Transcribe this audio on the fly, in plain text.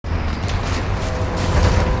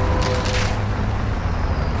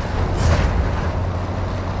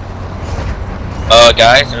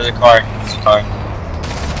guys, there's a car. There's a car.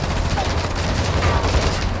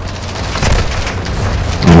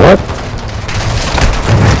 What?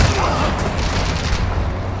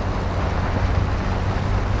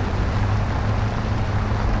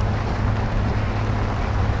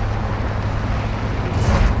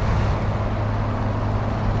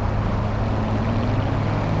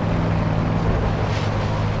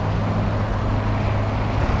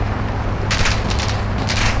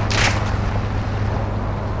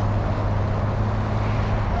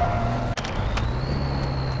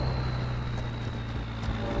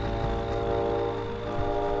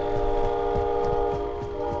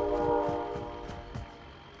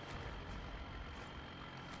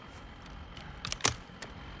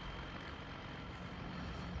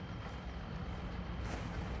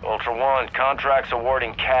 Ultra One, contracts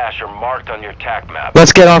awarding cash are marked on your TAC map.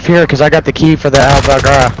 Let's get off here because I got the key for the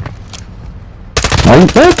Albagra.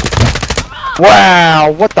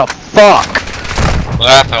 Wow, what the fuck? What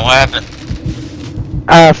happened? What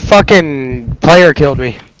happened? Fucking player killed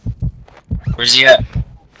me. Where's he at?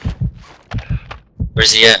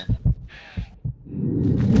 Where's he at?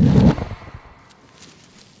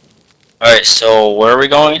 Alright, so where are we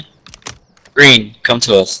going? Green, come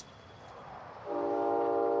to us.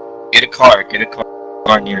 Get a car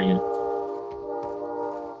near you.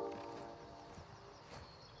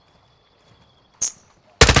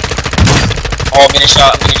 Oh, I'm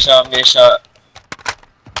getting shot.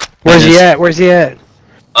 Where's he at? Where's he at?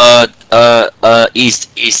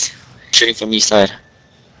 East. Shooting from east side.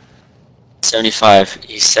 75,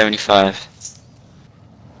 east 75.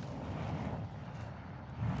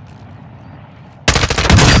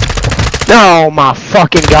 Oh my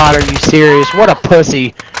fucking god, are you serious? What a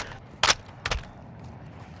pussy.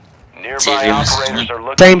 Nearby operators are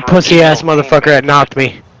looking Same for pussy ass additional motherfucker that knocked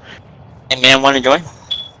me. Hey man, wanna join?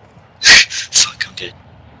 Fuck, I'm dead.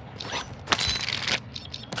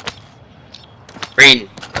 Green.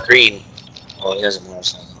 Oh, he has a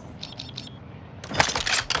motorcycle.